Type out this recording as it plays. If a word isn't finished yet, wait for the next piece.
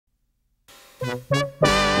DORF,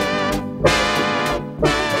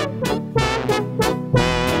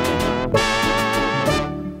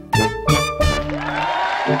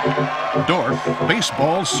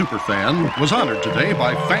 baseball superfan, was honored today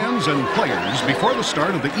by fans and players before the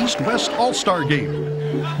start of the East-West All-Star Game.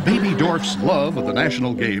 Baby DORF's love of the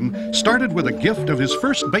national game started with a gift of his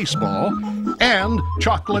first baseball and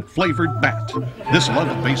chocolate-flavored bat. This love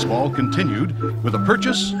of baseball continued with the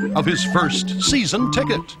purchase of his first season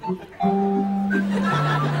ticket.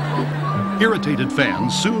 Irritated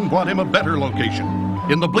fans soon bought him a better location,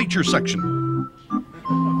 in the bleacher section.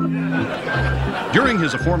 During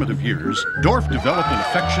his formative years, DORF developed an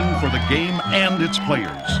affection for the game and its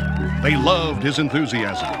players. They loved his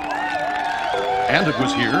enthusiasm. And it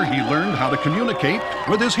was here he learned how to communicate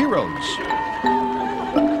with his heroes.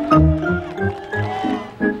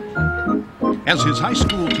 As his high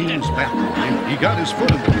school team's bat boy, he got his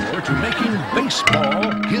foot in the door to making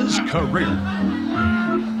baseball his career.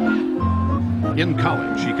 In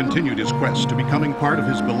college, he continued his quest to becoming part of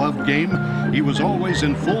his beloved game. He was always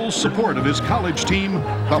in full support of his college team,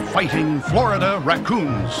 the Fighting Florida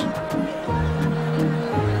Raccoons.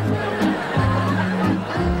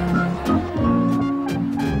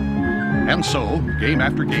 And so, game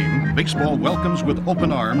after game, baseball welcomes with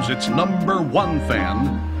open arms its #1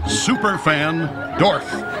 fan, super fan DORF,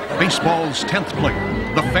 baseball's 10th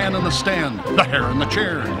player, the fan in the stand, the hair in the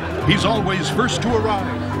chair. He's always first to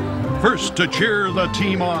arrive, first to cheer the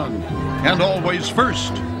team on, and always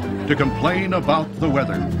first to complain about the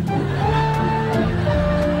weather.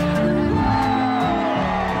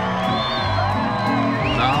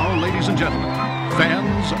 Now, ladies and gentlemen,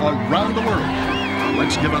 fans around the world,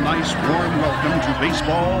 let's give a nice warm welcome to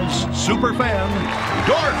baseball's super fan,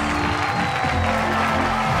 DORF!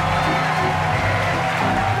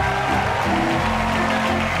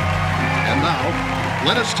 And now,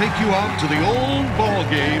 let us take you out to the old ball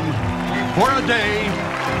game for a day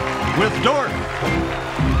with DORF.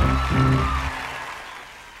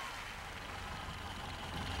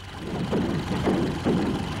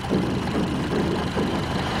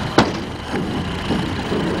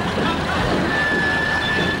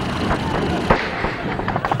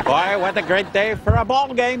 Boy, what a great day for a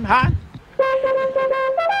ball game, huh?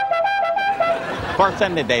 Of course,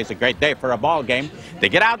 any day is a great day for a ball game. To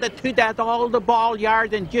get out to that old ball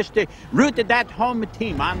yard and just to root at that home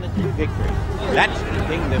team on the victory. That's the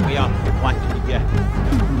thing that we all want you to get.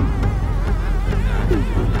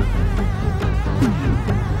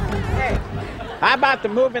 Hey, how about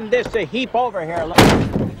moving this heap over here? Look.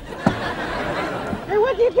 Hey,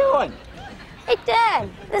 what are you doing? Hey, Dad,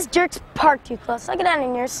 this jerk's parked too close. I'll get down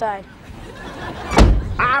on your side.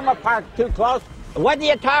 I'm a parked too close. What are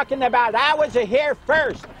you talking about? I was here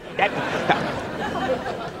first.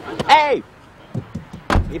 Hey,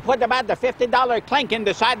 you put about the $50 clink in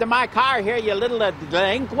the side of my car here, you little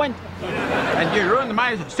delinquent. And you ruined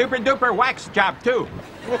my super duper wax job, too.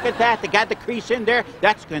 Look at that. They got the crease in there.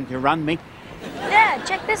 That's going to run me. Dad,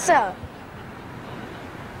 check this out.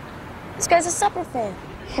 This guy's a supper fan.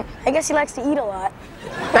 I guess he likes to eat a lot.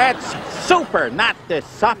 That's super, not the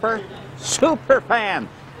supper. Super fan.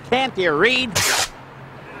 Can't you read?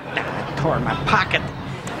 I tore my pocket.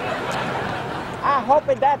 I hope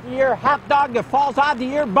that your hot dog falls out of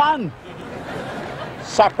your bun.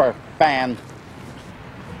 Supper fan.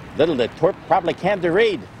 Little the twerp probably can't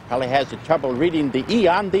read. Probably has trouble reading the E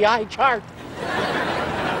on the eye chart.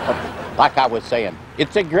 Like I was saying,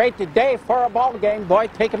 it's a great day for a ball game. Boy,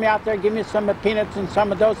 take me out there, give me some peanuts and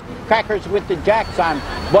some of those crackers with the jacks on.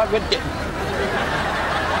 What would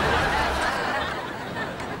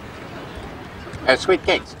Sweet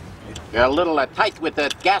Cakes, you're a little tight with the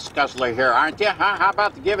gas guzzler here, aren't you? Huh? How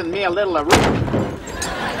about giving me a little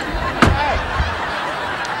Hey!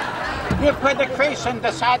 You put the crease in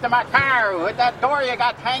the side of my car with that door you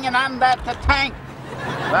got hanging on that tank.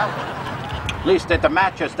 Well, at least it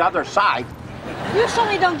matches the other side. You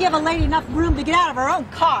certainly don't give a lady enough room to get out of her own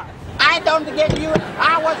car. I don't give you.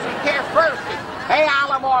 I wasn't here first. Hey,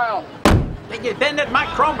 olive oil. You dented my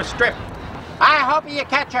chroma strip. I hope you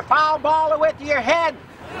catch a foul ball with your head.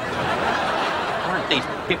 Where'd these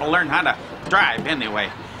people learn how to drive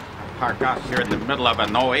anyway? Park out here in the middle of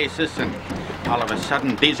an oasis and all of a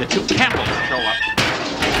sudden these two camels show up.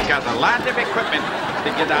 Got a lot of equipment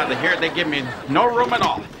to get out of here. They give me no room at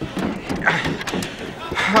all.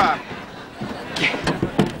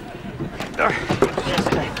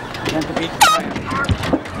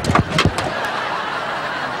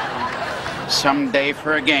 Someday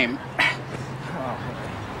for a game.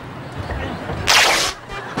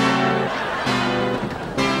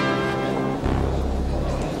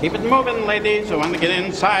 Keep it moving, ladies. I want to get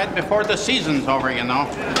inside before the season's over, you know.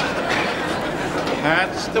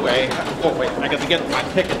 That's the way. Oh, wait, I got to get my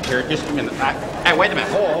ticket here. Just a minute. Hey, wait a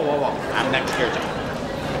minute. Whoa. I'm next here.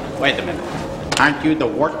 Wait a minute. Aren't you the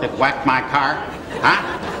wart that whacked my car?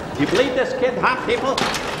 Huh? Do you believe this kid, huh, people?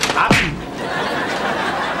 Huh?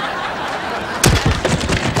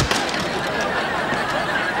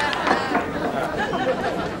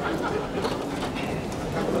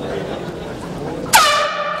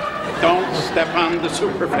 Don't step on the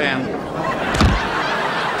superfan.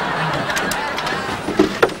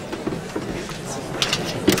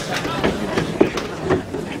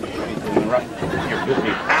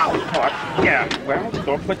 Ow! Yeah, well,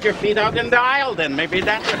 don't put your feet out in the aisle then. Maybe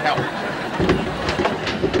that would help.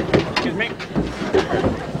 Excuse me.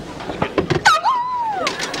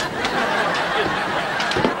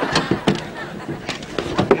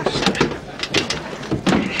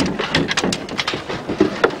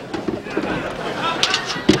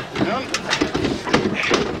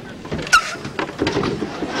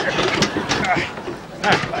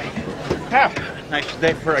 Nice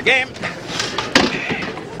day for a game.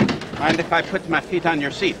 Mind if I put my feet on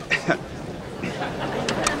your seat?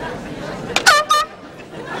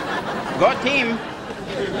 Go team.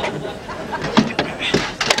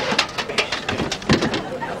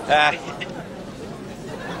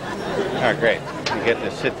 Oh, great. You get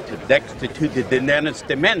to sit next to the Denanis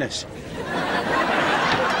de Menace.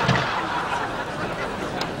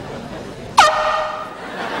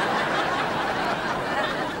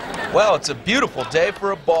 Well, it's a beautiful day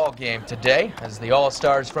for a ball game today, as the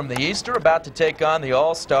All-Stars from the East are about to take on the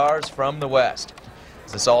All-Stars from the West.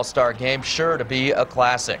 This All-Star game sure to be a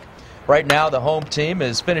classic. Right now, the home team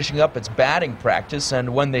is finishing up its batting practice,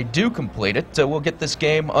 and when they do complete it, we'll get this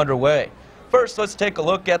game underway. First, let's take a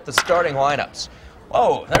look at the starting lineups.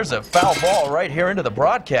 Oh, there's a foul ball right here into the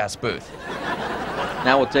broadcast booth.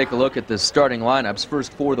 Now we'll take a look at the starting lineups,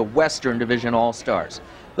 first for the Western Division All-Stars.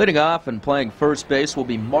 Leading off and playing first base will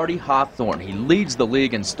be Marty Hawthorne. He leads the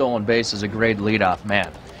league in stolen base as a great leadoff man.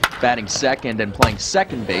 Batting second and playing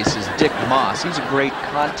second base is Dick Moss. He's a great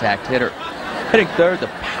contact hitter. Hitting third, the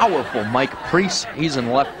powerful Mike Priest. He's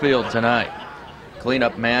in left field tonight.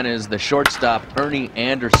 Cleanup man is the shortstop, Ernie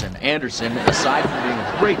Anderson. Anderson, aside from being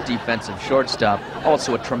a great defensive shortstop,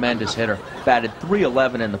 also a tremendous hitter. Batted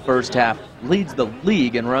 .311 in the first half, leads the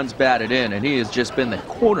league in runs batted in, and he has just been the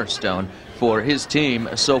cornerstone for his team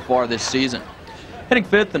so far this season. Hitting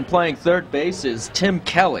fifth and playing third base is Tim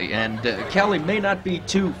Kelly, and Kelly may not be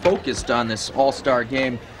too focused on this All-Star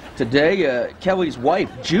game today. Kelly's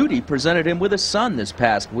wife, Judy, presented him with a son this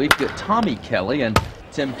past week, Tommy Kelly, and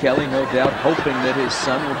Tim Kelly, no doubt, hoping that his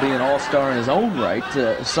son will be an All-Star in his own right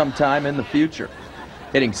sometime in the future.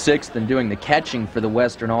 Hitting sixth and doing the catching for the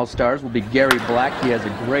Western All-Stars will be Gary Black. He has a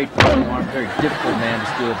great arm, very difficult man to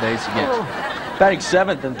steal a base against. Batting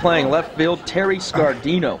seventh and playing left field, Terry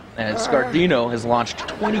Scardino. And Scardino has launched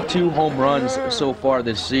 22 home runs so far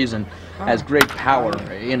this season, has great power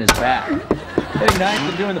in his bat. Hitting ninth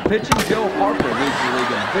and doing the pitching, Joe Harper leads the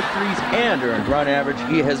league in victories and earned run average.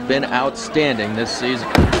 He has been outstanding this season.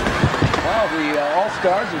 Well, the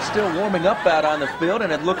All-Stars are still warming up out on the field,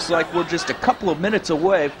 and it looks like we're just a couple of minutes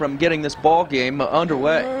away from getting this ball game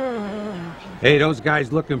underway. Hey, those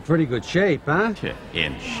guys look in pretty good shape, huh?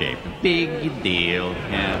 In shape. Big deal,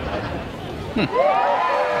 yeah. The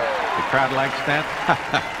crowd likes that?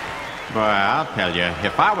 Boy, I'll tell you,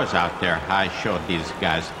 if I was out there, I showed these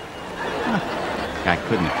guys. I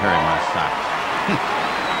couldn't carry my socks.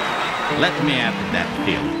 Let me add to that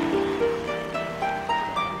field.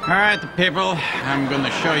 All right, people, I'm going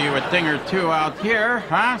to show you a thing or two out here,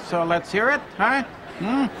 huh? So let's hear it, huh?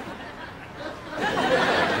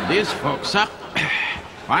 These folks up.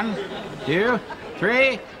 1, 2,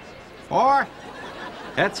 3, 4.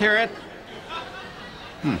 Let's hear it.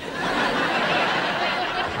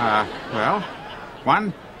 Well,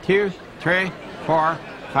 1, 2, 3, 4,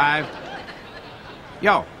 5.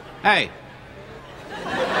 Yo, hey.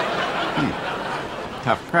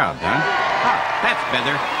 Tough crowd, huh? Oh, that's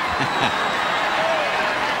better.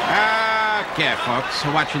 Okay, folks,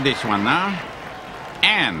 watch this one now.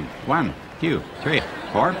 And 1, 2, 3,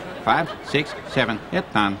 4, 5, 6, 7, 8,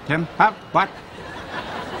 9, 10, up, what?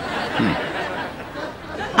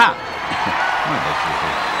 Ah. Oh, this is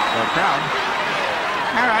a crowd.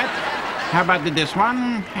 All right. How about this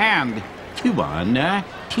one? And 2, 1,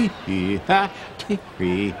 2, 3, 4.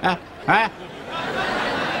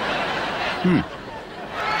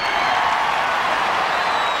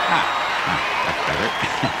 That's better.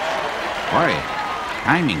 Boy,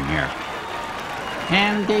 timing here.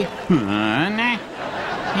 And 1,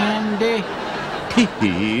 and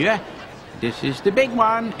 2. This is the big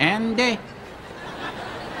one, and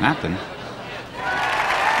nothing.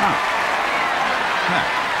 Oh.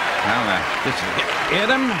 Well, this is hit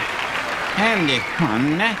him. And the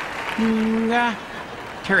 1, 2,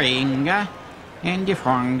 3, and the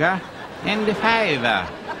 4, and the 5,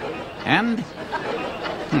 and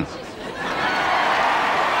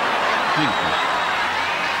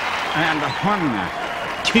and 1,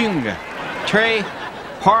 2, 3,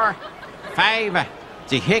 4, 5.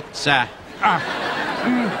 The hits.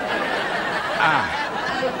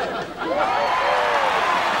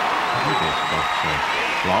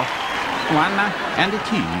 One and the 2.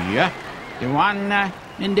 The 1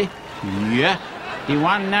 and the 2. The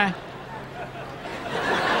 1.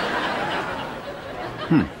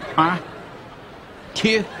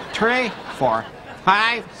 2, 3, 4,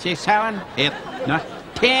 5, 6, 7, 8, 9,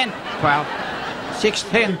 10, 12,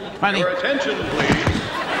 16, 20. Your attention, please.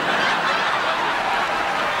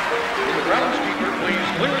 Will the groundskeeper please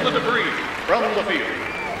clear the debris from the field?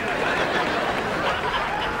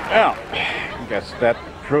 Well, guess that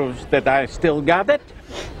proves that I still got it.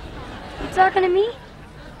 You talking to me?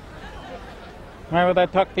 Why would I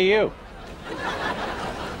talk to you?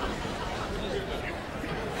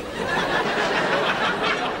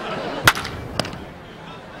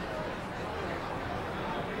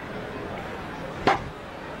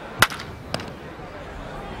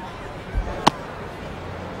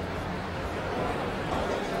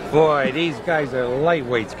 Boy, these guys are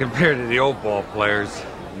lightweights compared to the old ball players.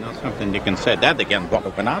 You know something, you can say that again, but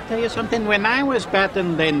I'll tell you something. When I was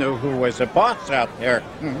batting, they knew who was the boss out there.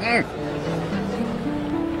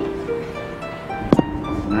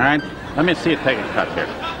 All right, let me see you take a cut here.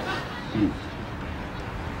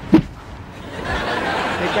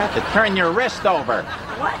 You got to turn your wrist over.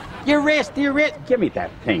 What? Your wrist. Give me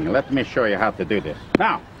that thing. Let me show you how to do this.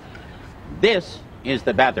 Now, this is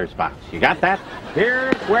the batter's box. You got that?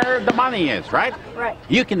 Here's where the money is, right? Right.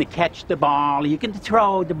 You can catch the ball, you can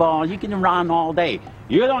throw the ball, you can run all day.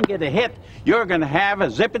 You don't get a hit, you're going to have a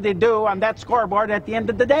zippity-doo on that scoreboard at the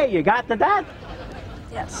end of the day. You got that?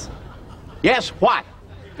 Yes. Yes, what?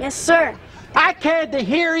 Yes, sir. I can't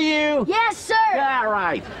hear you. Yes, sir. Yeah,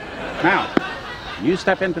 right. Now, you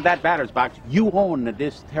step into that batter's box, you own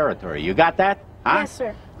this territory. You got that? Huh? Yes,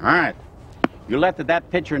 sir. All right. You let that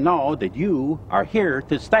pitcher know that you are here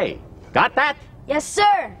to stay. Got that? Yes, sir.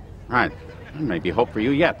 All right. There may be hope for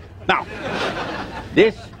you yet. Now,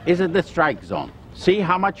 this is the strike zone. See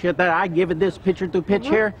how much that I give this pitcher to pitch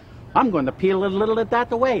here? I'm going to peel a little of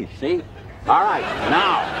that away, see? All right.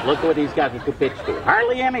 Now, look what he's got to pitch to.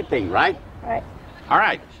 Hardly anything, right? Right. All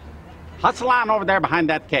right. Hustle on over there behind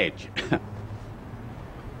that cage.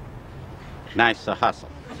 Nice to hustle.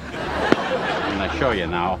 I'm going to show you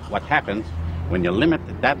now what happens when you limit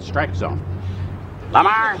that strike zone.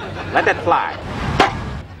 Lamar, let it fly.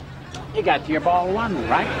 You got your ball 1,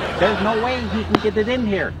 right? There's no way he can get it in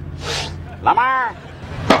here. Lamar.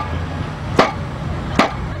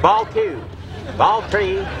 Ball 2, ball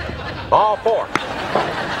 3, ball 4.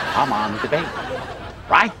 I'm on the base.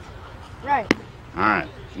 Right? Right. All right.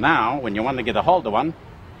 Now, when you want to get a hold of one,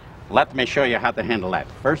 let me show you how to handle that.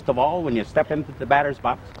 First of all, when you step into the batter's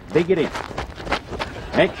box, dig it in.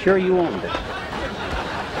 Make sure you own it.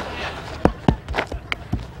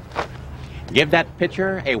 Give that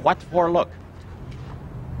pitcher a what for look.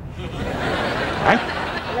 Right?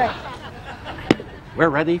 Right. We're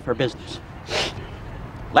ready for business.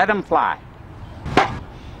 Let him fly.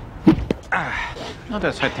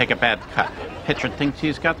 Notice I take a bad cut. Pitcher thinks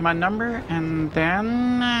he's got my number, and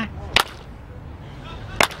then...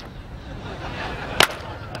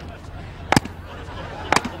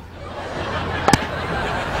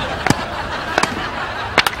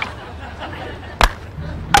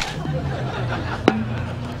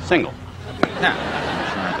 single. Now,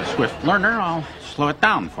 as a swift learner, I'll slow it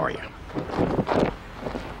down for you.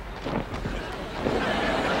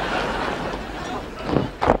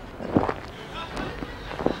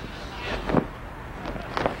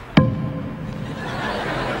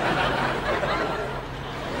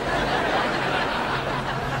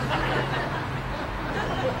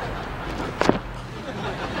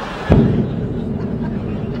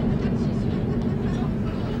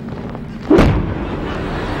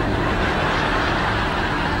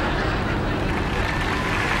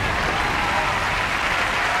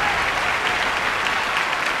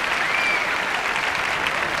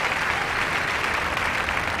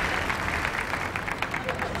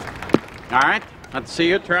 All right, let's see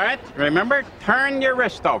you try it. Remember, turn your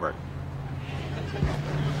wrist over.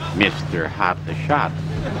 Mr. Hot the Shot.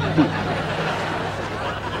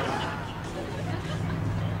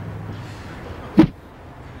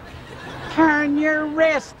 Turn your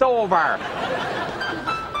wrist over.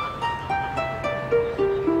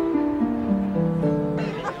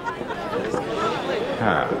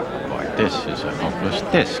 Oh, boy, this is a hopeless.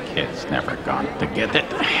 This kid's never going to get it.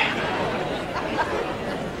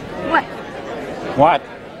 What? What?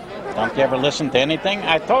 Don't you ever listen to anything?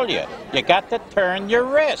 I told you. You got to turn your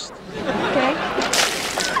wrist. Okay.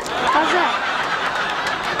 How's that?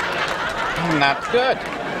 Not good.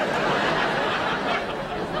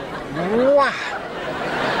 Wow.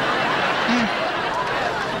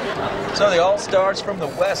 So the All-Stars from the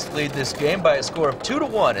West lead this game by a score of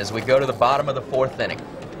 2-1 as we go to the bottom of the fourth inning.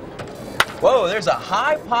 Whoa, there's a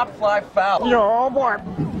high pop fly foul. Oh, boy.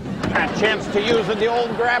 A chance to use the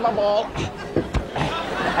old grab-a-ball.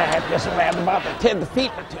 I just land about the 10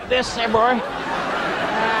 feet to this, there, boy.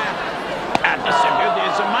 This is good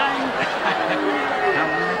as a mine.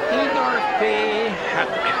 Dorothy.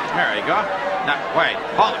 There you go. Now, wait.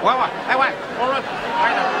 Hold it. Wait. Hey, wait. Hold it.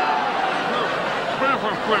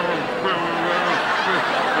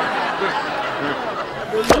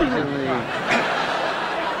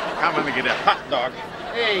 I'm going to get a hot dog.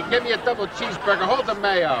 Hey, give me a double cheeseburger. Hold the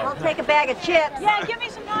mayo. I'll take a bag of chips. Yeah, give me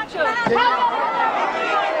some nachos.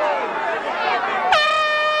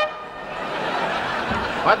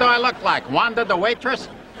 What do I look like? Wanda the waitress?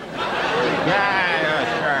 Yeah,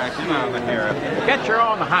 sure. Come on here. Get your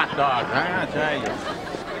own hot dog. I'll tell you.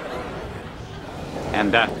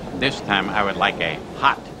 And this time I would like a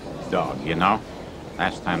hot dog, you know?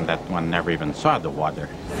 Last time that one never even saw the water.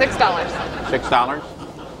 $6. $6?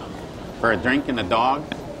 For a drink and a dog?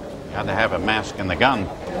 Got to have a mask and the gun.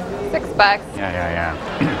 $6. Yeah.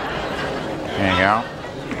 There you go.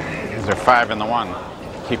 These are 5 in the one.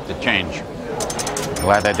 Keep the change.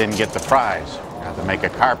 Glad I didn't get the fries. Got to make a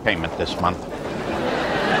car payment this month.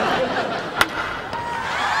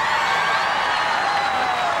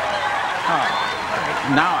 Oh,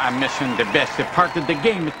 now I'm missing the best part of the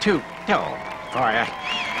game too. Oh, boy.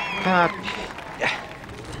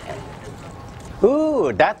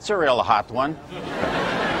 Ooh, that's a real hot one.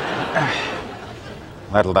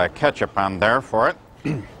 Little ketchup on there for it.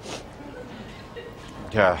 And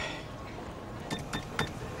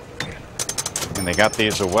they got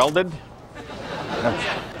these welded.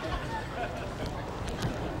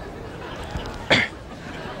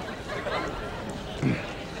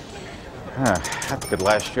 That could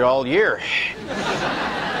last you all year.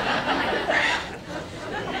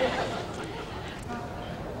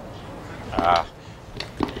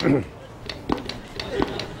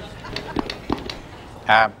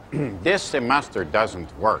 This mustard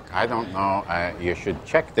doesn't work. I don't know. You should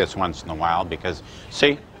check this once in a while because,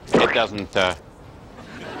 see, it doesn't.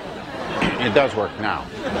 It does work now.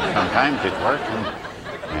 Sometimes it works,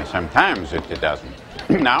 and sometimes it doesn't.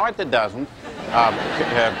 Now it doesn't.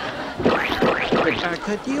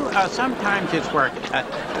 Could you? Sometimes it's working.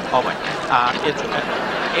 Oh wait.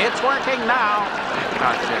 It's working now.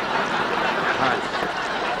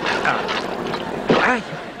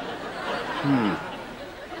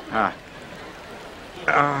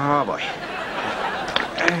 Oh boy.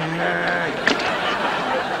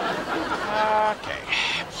 Okay.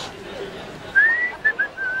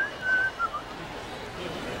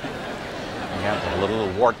 We got a little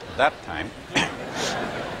wart that time.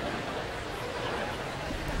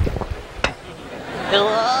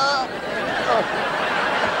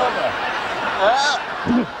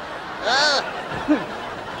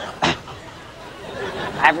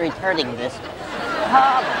 I'm returning this.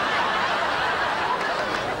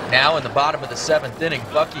 Now in the bottom of the seventh inning,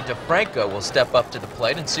 Bucky DeFranco will step up to the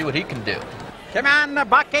plate and see what he can do. Come on,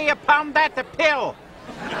 Bucky, you pound that the pill.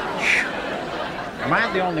 Am I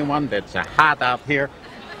the only one that's hot out here?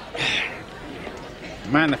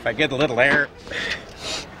 Mind if I get a little air?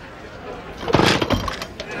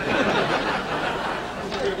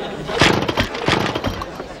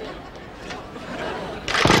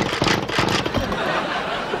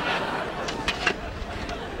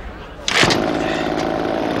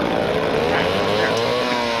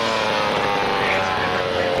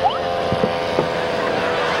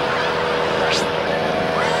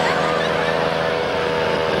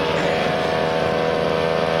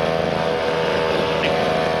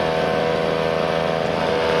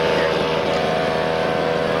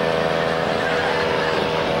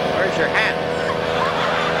 Your hat.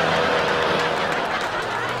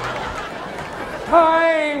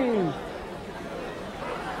 Time!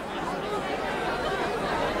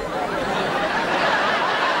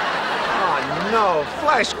 Oh no,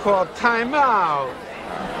 Flash called timeout.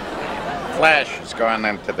 Flash is going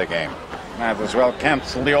into the game. Might as well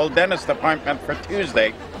cancel the old dentist appointment for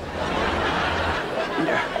Tuesday.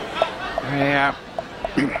 Yeah.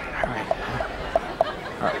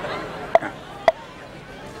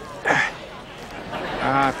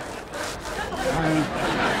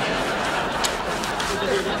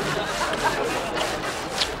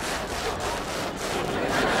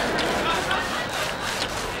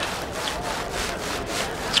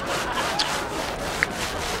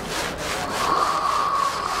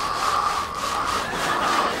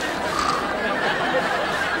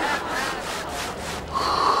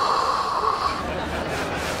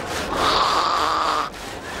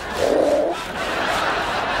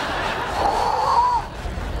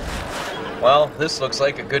 Well, this looks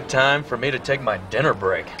like a good time for me to take my dinner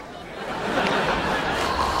break.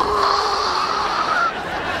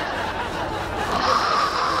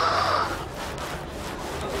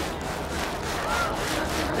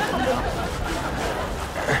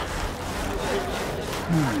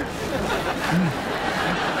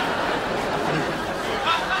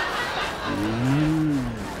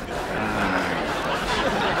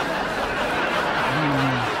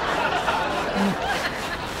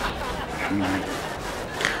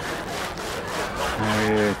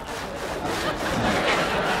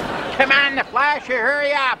 Come on, the Flasher,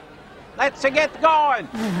 hurry up. Let's get going.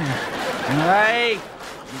 Hey.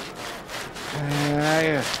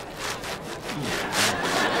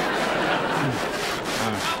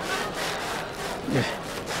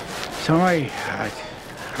 Sorry.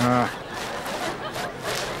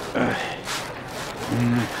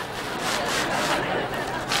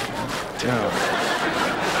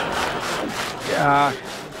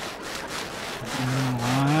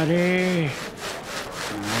 Buddy.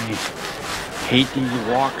 I hate these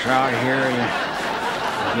walks out here. You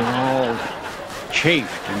get all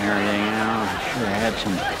chafed and everything, you know. I should have had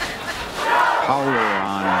some powder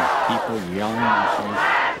on and people yelling and saying,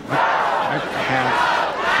 what the heck?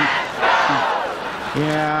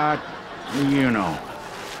 Yeah, you know.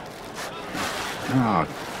 Oh,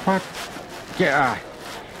 what? Yeah.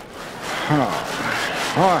 Oh,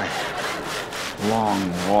 boy. Long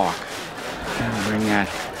walk. I'll bring that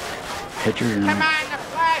picture. Come on, the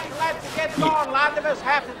Flash, let's get going. A lot of us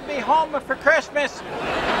have to be home for Christmas.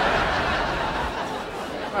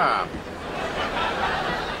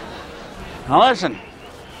 Now listen.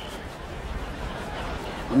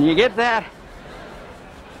 When you get that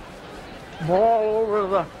ball over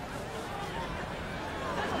the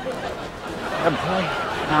plate,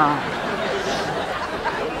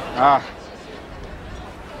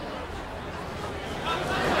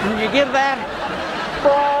 when you get that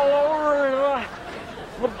ball over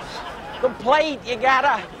the plate, you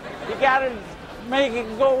gotta make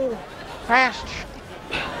it go fast.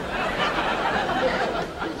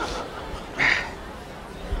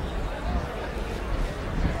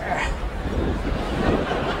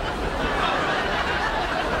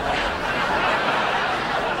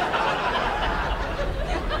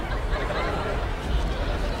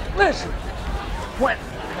 Listen,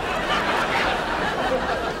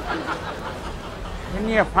 when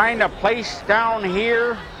you find a place down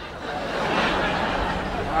here,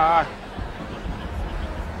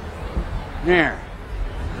 there.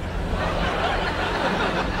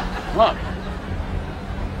 Look.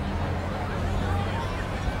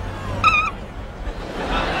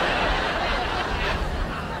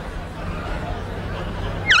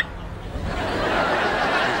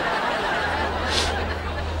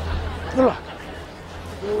 Look.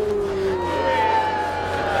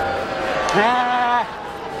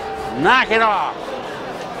 Knock it off.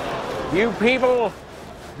 You people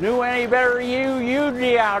knew any better, you'd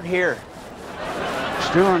be out here.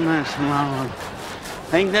 Just doing this alone.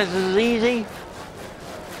 Think this is easy?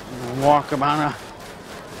 Walk about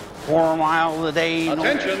 4 miles a day.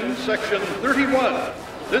 Attention, section 31.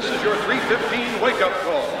 This is your 3:15 wake-up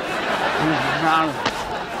call.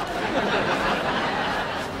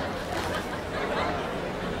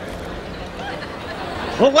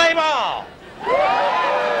 Play ball!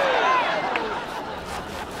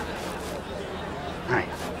 Right.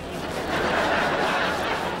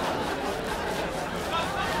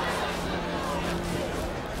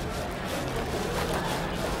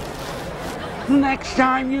 Next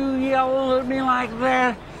time you yell at me like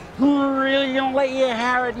that, I'm really gonna let you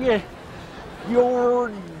have it,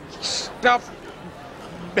 your stuff.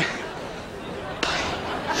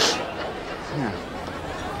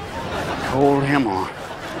 Hold him on.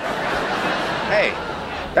 Hey,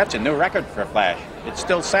 that's a new record for Flash. It's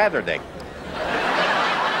still Saturday.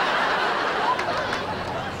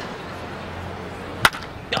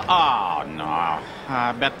 Oh, no.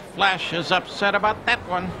 I bet Flash is upset about that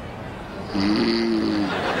one.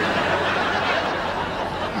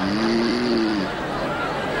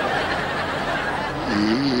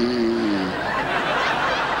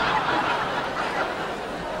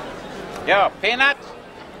 Yo, peanuts?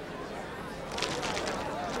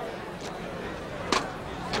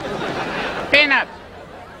 Peanuts!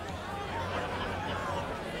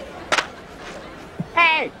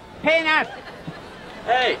 Hey, peanuts!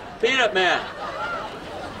 Hey, Peanut Man.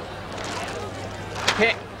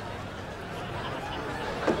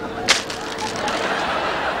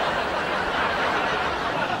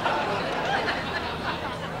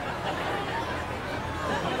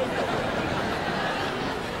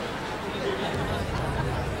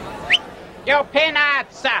 Yo,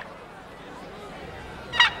 peanuts!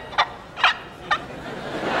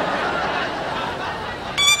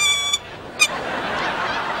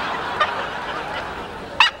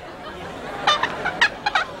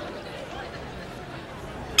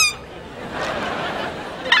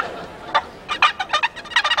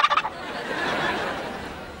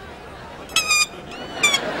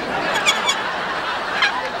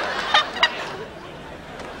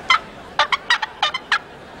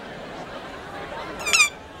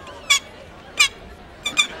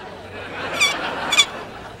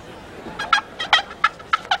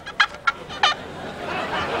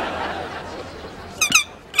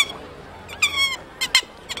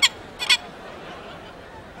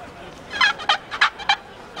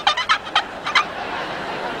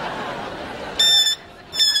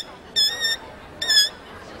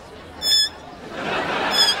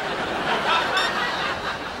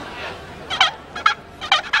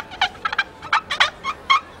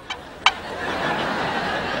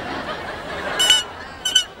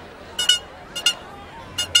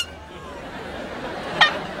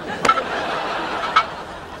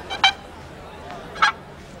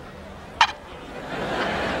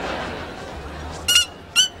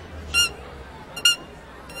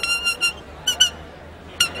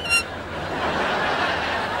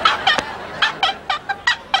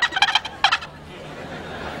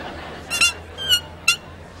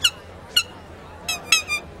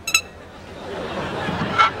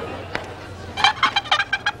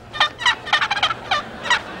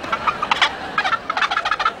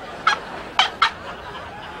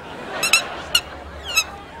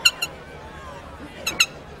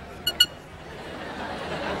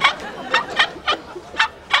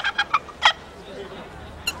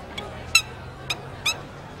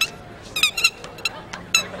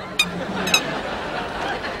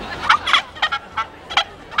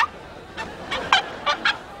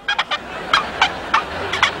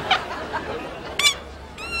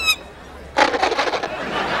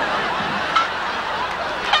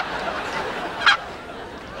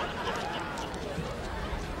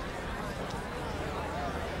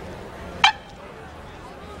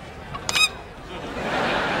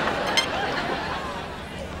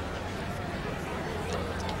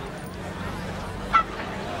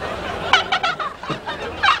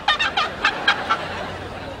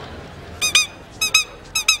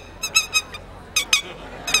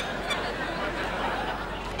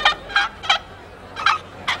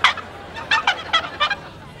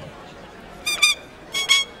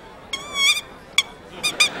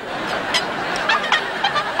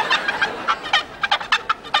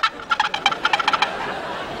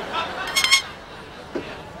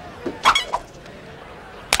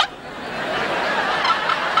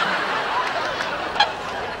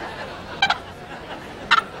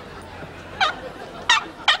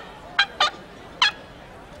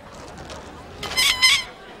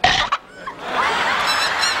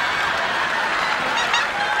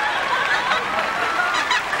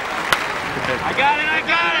 I got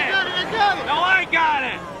it! No, I got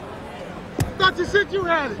it! Thought you said you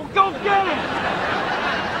had it! Well, go get it!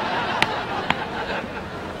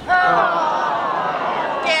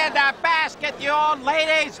 Get a basket, you old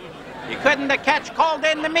ladies! You couldn't have catch cold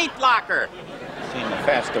in the meat locker. Seen the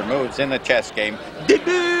faster moves in the chess game. You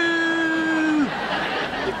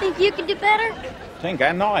think you can do better? Think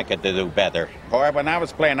I know I could do better. Boy, when I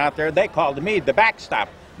was playing out there, they called me the backstop.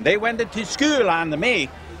 They went to school on to me.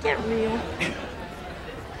 Get real.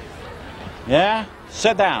 Yeah?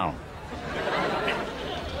 Sit down.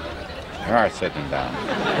 You are sitting down.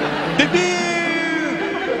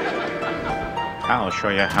 I'll show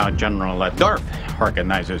you how General DORF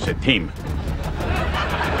organizes a team.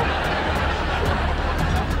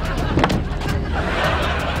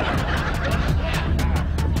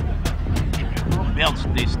 Who builds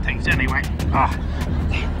these things anyway?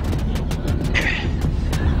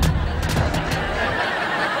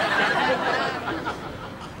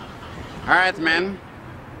 All right, men.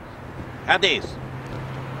 At these.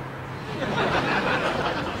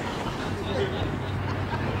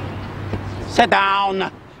 Sit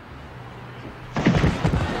down.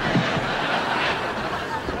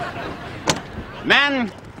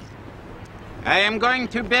 Men, I am going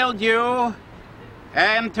to build you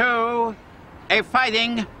into a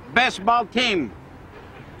fighting baseball team.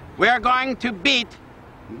 We are going to beat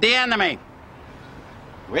the enemy.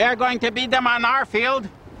 We are going to beat them on our field.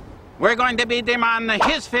 We're going to beat them on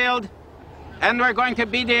his field. And we're going to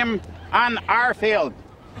beat him on our field.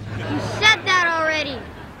 You said that already.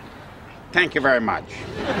 Thank you very much.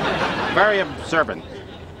 Very observant.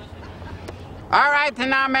 All right,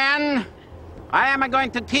 now, men, I am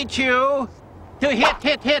going to teach you to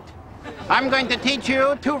hit. I'm going to teach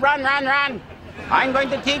you to run. I'm going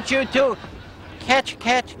to teach you to catch.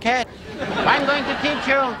 I'm going to teach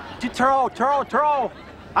you to throw.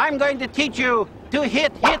 I'm going to teach you to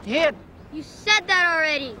hit. You said that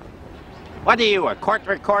already. What are you, a court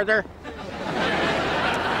recorder?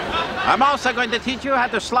 I'm also going to teach you how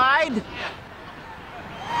to slide.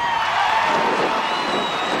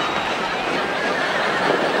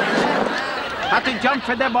 How to jump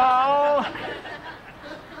for the ball.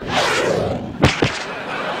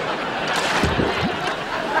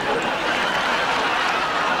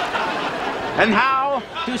 And how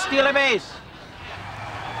to steal a base.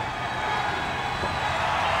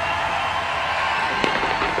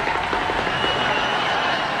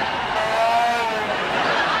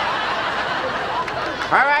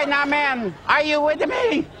 All right, now, men, are you with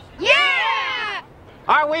me? Yeah!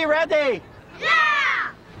 Are we ready?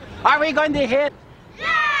 Yeah! Are we going to hit? Yeah!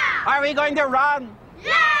 Are we going to run?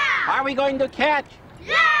 Yeah! Are we going to catch?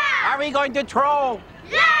 Yeah! Are we going to throw?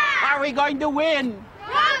 Yeah! Are we going to win?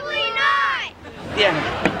 Probably not! Yeah.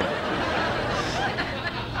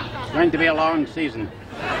 It's going to be a long season.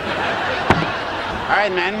 All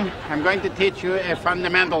right, men, I'm going to teach you a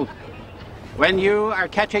fundamental. When you are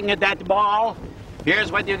catching that ball,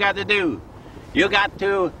 here's what you got to do. You got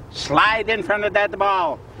to slide in front of that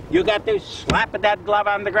ball. You got to slap that glove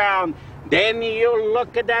on the ground. Then you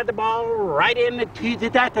look at that ball right into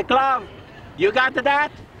that glove. You got to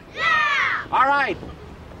that? Yeah! All right.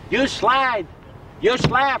 You slide. You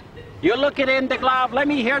slap. You look it in the glove. Let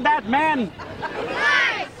me hear that, man.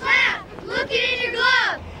 Slide, slap, look it in your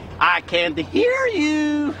glove. I can't hear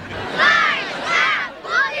you. Slide, slap,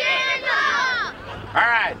 look it in your glove. All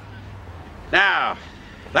right. Now,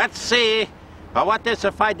 let's see what this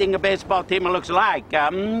fighting baseball team looks like.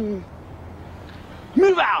 Move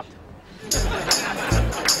out.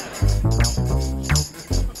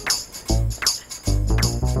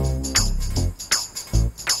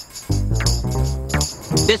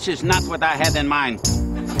 This is not what I had in mind.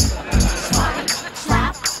 Slide,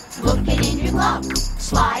 slap, look it in your glove.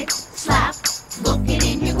 Slide, slap, look it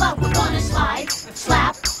in your glove. We're gonna slide,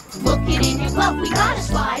 slap, look it in your glove. We gotta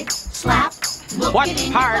slide, slap, look What it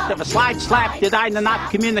in your part glove. of a slide slap did I not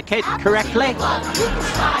communicate correctly? You can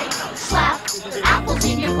slide, slap, apples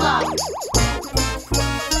in your glove.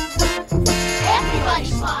 Everybody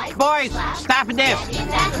slide. Boys, slap, stop this. get in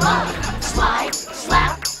that glove. Slide,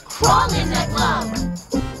 slap, crawl in that glove.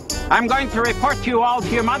 I'm going to report you all to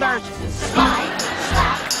your mothers. Slide,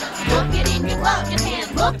 slap, look it in your glove. Your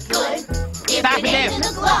hand look good if Stop it ain't this. in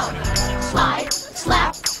the glove. Slide,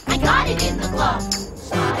 slap, I got it in the glove.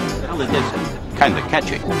 Slide, Well, it is kind of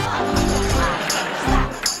catchy.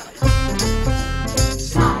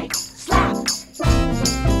 slide, slap.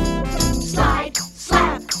 Slide,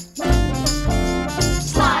 slap.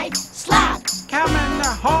 Slide, slap. Coming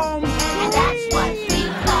home. And that's what we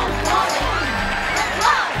call calling the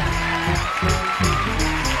glove.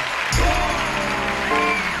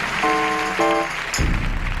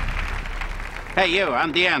 Hey, you,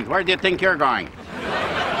 on the end, where do you think you're going?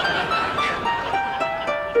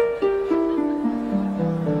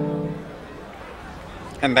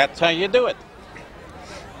 And that's how you do it.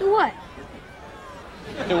 Do what?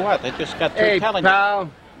 Do what? I just got through telling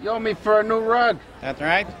pal, you owe me for a new rug. you. That's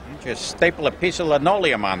right. You just staple a piece of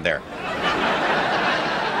linoleum on there. There's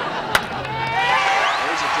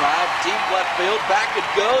a drive, deep left field, back it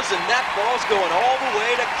goes, and that ball's going all the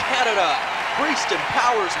way to Canada. Priest and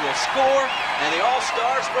Powers will score, and the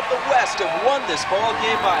All-Stars from the West have won this ball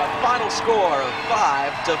game by a final score of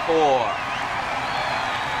 5-4.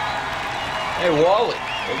 Hey, Wally,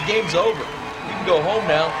 the game's over. You can go home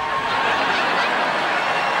now.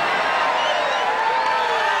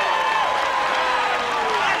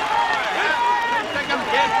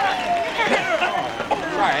 All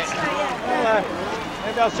right. Well,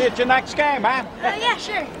 maybe I'll see you at your next game, huh? Yeah,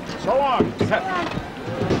 sure. So long.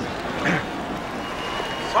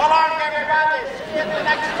 So long, everybody. See you at the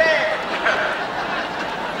next game.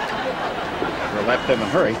 We're left in a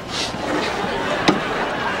hurry.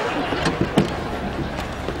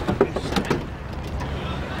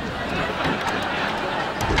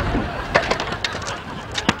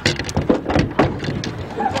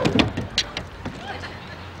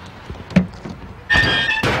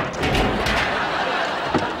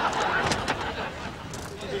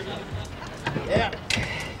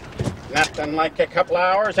 Nothing like a couple of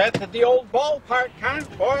hours at the old ballpark, huh,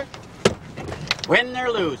 boy? Win or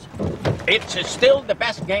lose, it's still the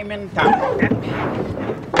best game in town.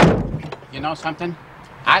 You know something?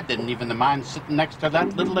 I didn't even mind sitting next to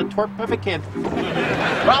that little twerp of a kid.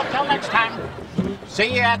 Well, till next time,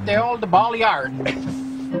 see you at the old ball yard.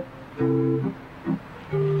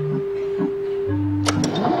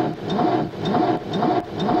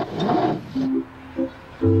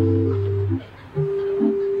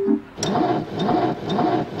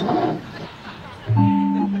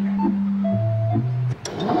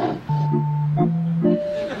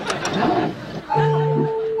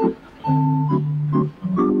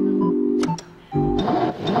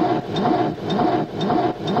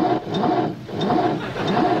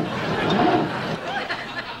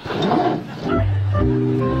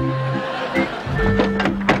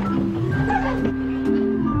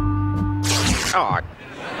 Oh,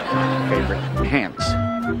 favorite pants.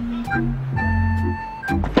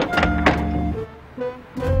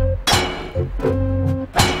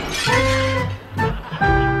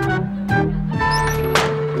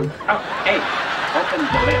 Oh, hey, open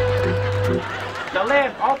the lid. The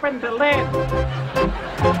lid, open the lid.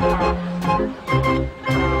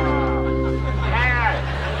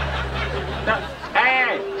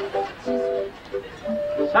 Hey,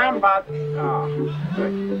 somebody.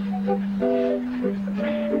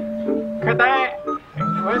 Could I,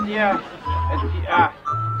 would you,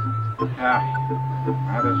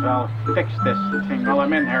 might as well fix this thing while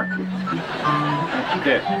I'm in here. What's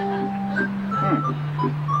this?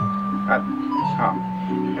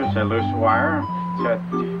 Here's a loose wire.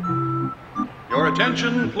 Your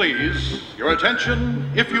attention, please. Your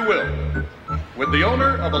attention, if you will. Would the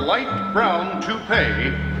owner of a light brown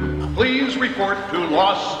toupee please report to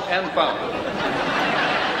lost and found?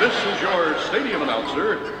 This is your stadium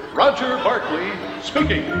announcer, Roger Barkley,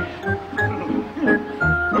 speaking.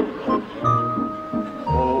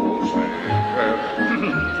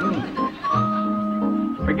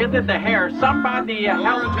 Forget the hair. Somebody help.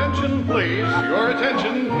 Your attention, please. Your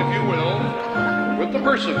attention, if you will. With the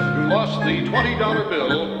person who lost the $20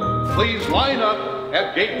 bill, please line up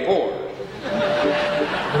at gate 4.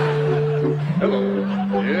 Hello.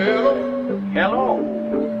 Hello. Hello.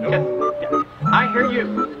 I hear you.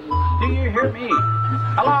 Do you hear me?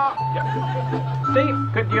 Hello? See,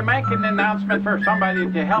 could you make an announcement for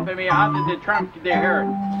somebody to help me out of the trunk here?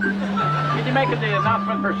 Could you make an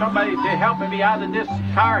announcement for somebody to help me out of this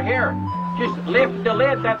car here? Just lift the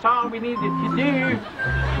lid, that's all we needed to do.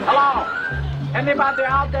 Hello? Anybody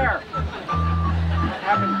out there? What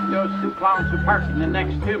happened to those two clowns who parked in the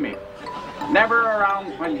next to me? Never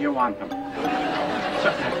around when you want them.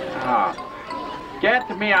 So, get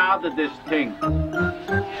me out of this thing.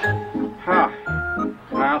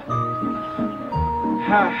 Well,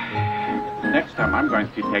 next time I'm going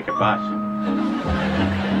to take a bus.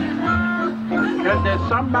 Could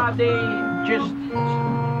somebody just...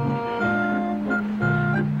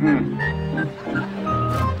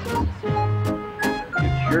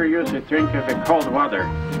 Could sure use a drink of the cold water.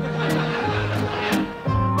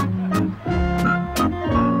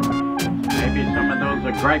 Maybe some of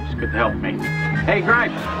those gripes could help me. Hey,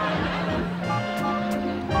 gripes!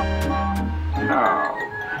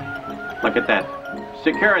 Oh, look at that.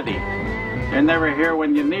 Security. They're never here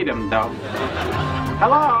when you need them, though.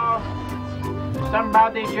 Hello?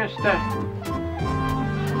 Somebody just,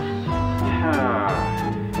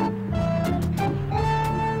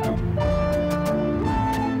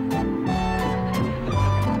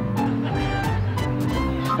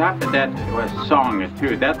 Stop it, that was song,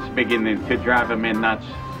 too. That's beginning to drive me nuts.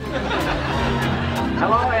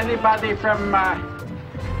 Hello, anybody from,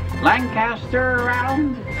 Lancaster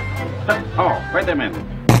around? Oh, wait a minute.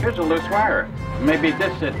 Here's a loose wire. Maybe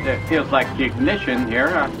this feels like the ignition here.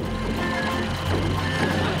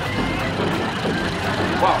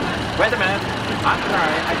 Whoa, wait a minute. I'm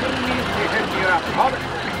sorry. I didn't mean to hit you up. Hold it.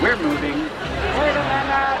 We're moving. Wait a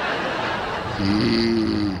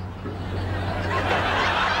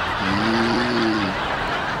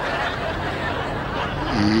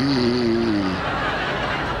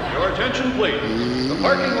Your attention, please. The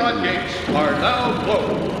parking lot gates are now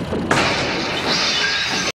closed.